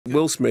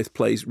Will Smith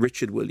plays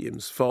Richard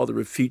Williams, father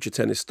of future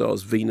tennis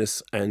stars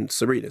Venus and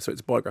Serena, so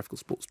it's a biographical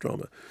sports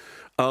drama.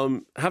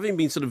 Having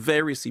been sort of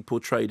variously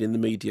portrayed in the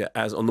media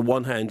as, on the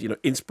one hand,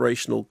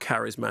 inspirational,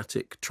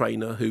 charismatic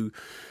trainer who,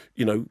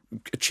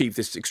 achieved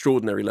this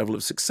extraordinary level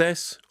of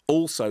success,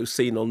 also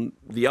seen on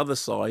the other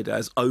side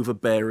as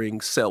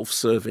overbearing,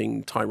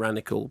 self-serving,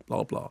 tyrannical,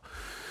 blah, blah.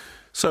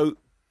 So,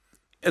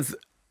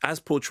 as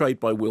portrayed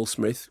by Will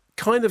Smith,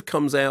 kind of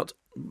comes out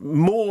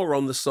more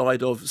on the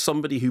side of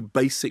somebody who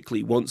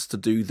basically wants to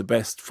do the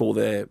best for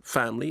their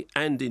family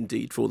and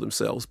indeed for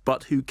themselves,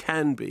 but who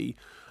can be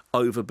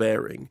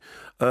overbearing.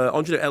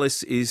 Angela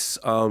Ellis is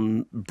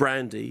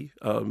Brandy,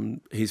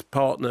 his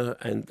partner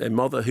and their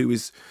mother, who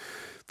is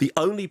the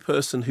only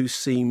person who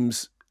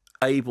seems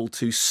able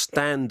to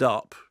stand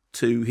up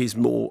to his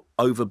more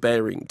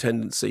overbearing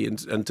tendency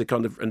and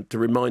to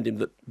remind him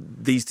that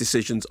these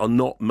decisions are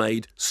not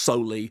made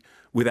solely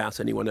without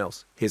anyone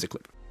else. Here's a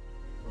clip.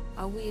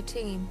 Are we a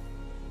team?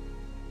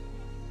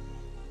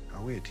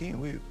 Are we a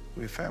team?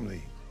 We're a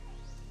family.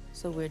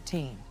 So we're a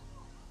team.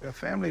 We're a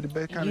family, the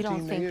best kind You of team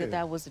don't think there that is.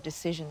 that was a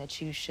decision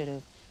that you should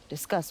have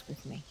discussed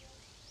with me?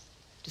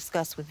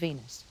 Discussed with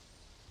Venus?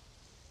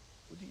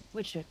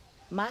 Richard,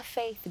 my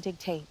faith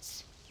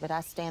dictates that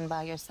I stand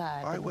by your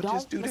side. All right, but well,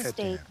 just don't do that,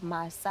 mistake then.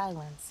 my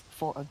silence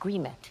for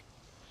agreement.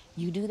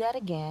 You do that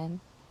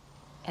again,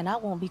 and I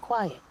won't be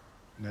quiet.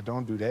 Now,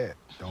 don't do that.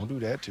 Don't do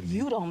that to me.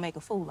 You don't make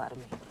a fool out of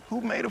me. Who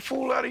made a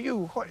fool out of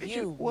you? What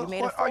You made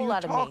a what are fool you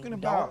out of talking me.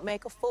 about? Don't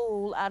make a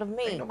fool out of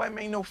me. Ain't nobody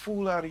made no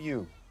fool out of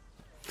you.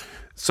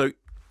 So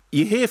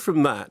you hear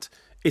from that,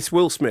 it's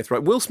Will Smith,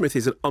 right? Will Smith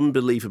is an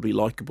unbelievably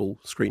likable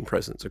screen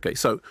presence, okay?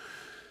 So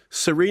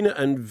Serena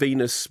and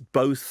Venus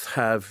both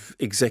have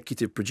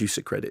executive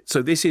producer credit.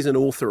 So this is an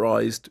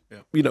authorised,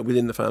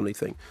 within the family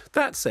thing.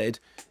 That said,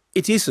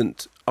 it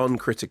isn't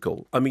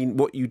uncritical. I mean,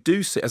 what you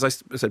do see, as I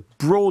said,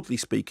 broadly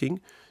speaking,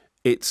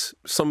 it's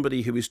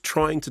somebody who is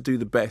trying to do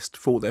the best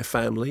for their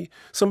family,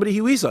 somebody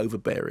who is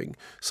overbearing,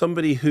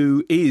 somebody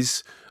who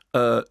is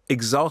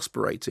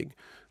exasperating,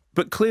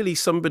 but clearly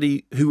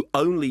somebody who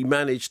only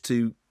managed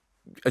to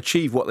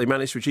achieve what they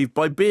managed to achieve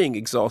by being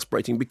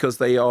exasperating, because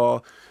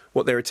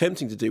what they're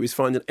attempting to do is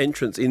find an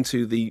entrance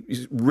into the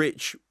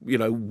rich,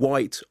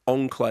 white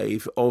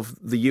enclave of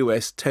the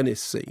US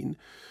tennis scene.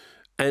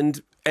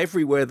 And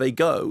everywhere they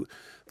go,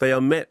 they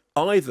are met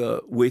either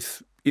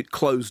with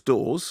closed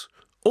doors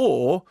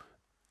or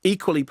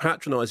equally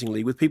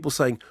patronisingly with people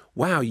saying,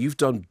 wow, you've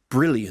done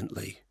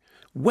brilliantly.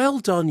 Well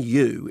done,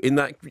 you, in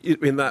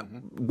that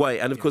way.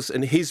 And of course,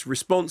 and his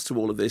response to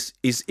all of this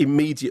is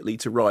immediately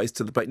to rise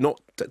to the bait, not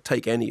to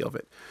take any of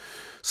it.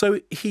 So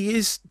he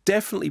is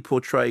definitely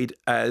portrayed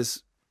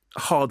as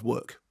hard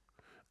work.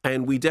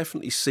 And we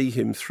definitely see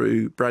him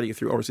through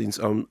Orzin's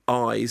own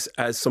eyes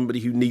as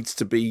somebody who needs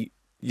to be,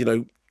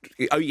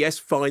 oh, yes,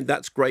 fine,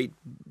 that's great,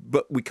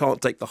 but we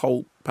can't take the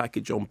whole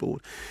package on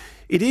board.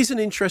 It is an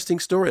interesting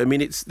story. I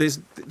mean,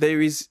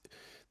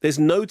 there's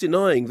no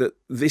denying that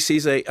this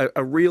is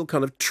a real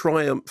kind of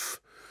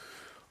triumph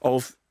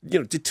of,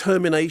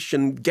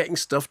 determination, getting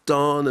stuff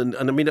done. And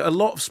I mean, a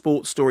lot of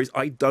sports stories,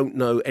 I don't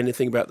know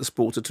anything about the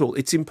sport at all.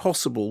 It's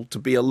impossible to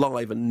be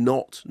alive and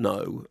not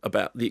know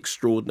about the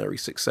extraordinary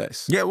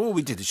success. Yeah, well,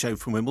 we did a show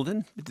from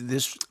Wimbledon. We did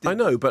this. I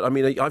know, but I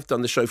mean, I've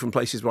done the show from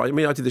places where,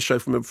 I did the show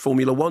from a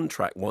Formula One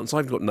track once.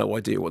 I've got no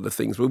idea what the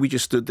things were. We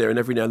just stood there and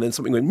every now and then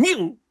something went,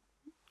 meow.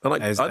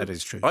 And that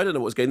is true. I don't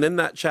know what was going on. Then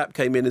that chap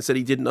came in and said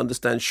he didn't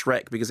understand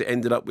Shrek because it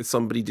ended up with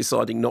somebody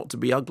deciding not to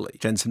be ugly.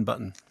 Jensen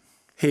Button.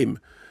 Him.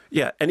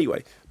 Yeah,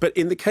 anyway. But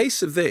in the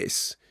case of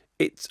this,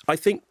 I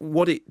think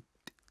the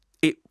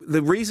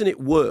reason it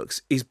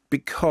works is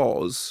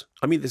because,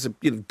 there's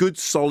good,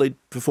 solid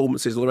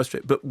performances, all the rest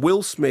of it, but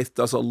Will Smith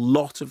does a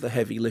lot of the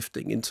heavy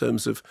lifting in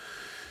terms of,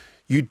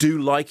 you do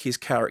like his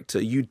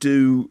character, you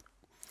do.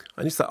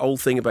 And it's that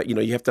old thing about,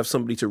 you have to have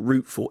somebody to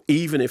root for,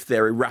 even if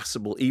they're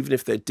irascible, even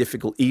if they're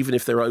difficult, even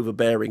if they're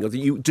overbearing, or that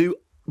you do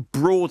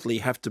broadly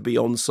have to be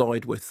on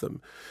side with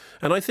them.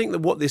 And I think that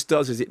what this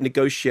does is it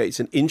negotiates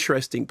an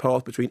interesting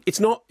path between,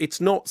 it's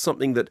not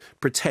something that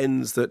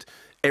pretends that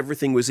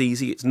everything was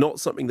easy. It's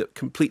not something that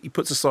completely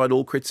puts aside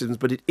all criticisms,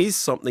 but it is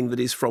something that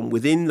is from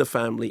within the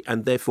family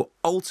and therefore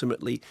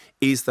ultimately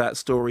is that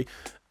story.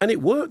 And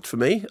it worked for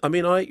me. I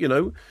mean,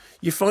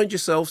 you find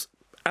yourselves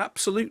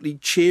absolutely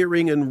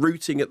cheering and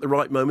rooting at the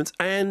right moments,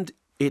 and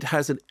it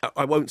has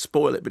I won't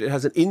spoil it, but it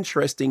has an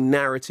interesting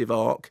narrative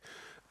arc.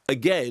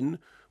 Again,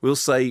 we'll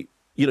say,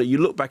 you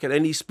look back at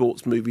any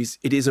sports movies,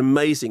 it is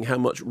amazing how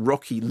much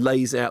Rocky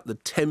lays out the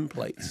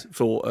templates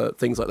for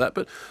things like that.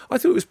 But I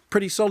thought it was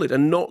pretty solid,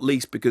 and not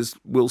least because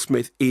Will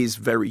Smith is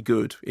very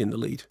good in the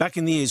lead. Back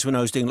in the years when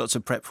I was doing lots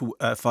of prep for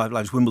Five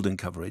Lives Wimbledon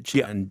coverage,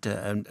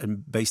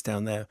 and based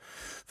down there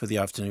for the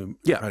afternoon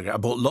programme, I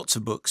bought lots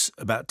of books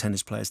about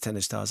tennis players,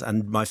 tennis stars,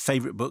 and my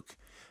favourite book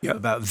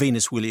about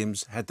Venus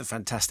Williams had the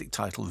fantastic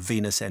title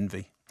Venus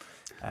Envy.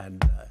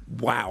 And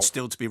wow,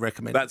 still to be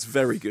recommended. That's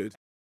very good.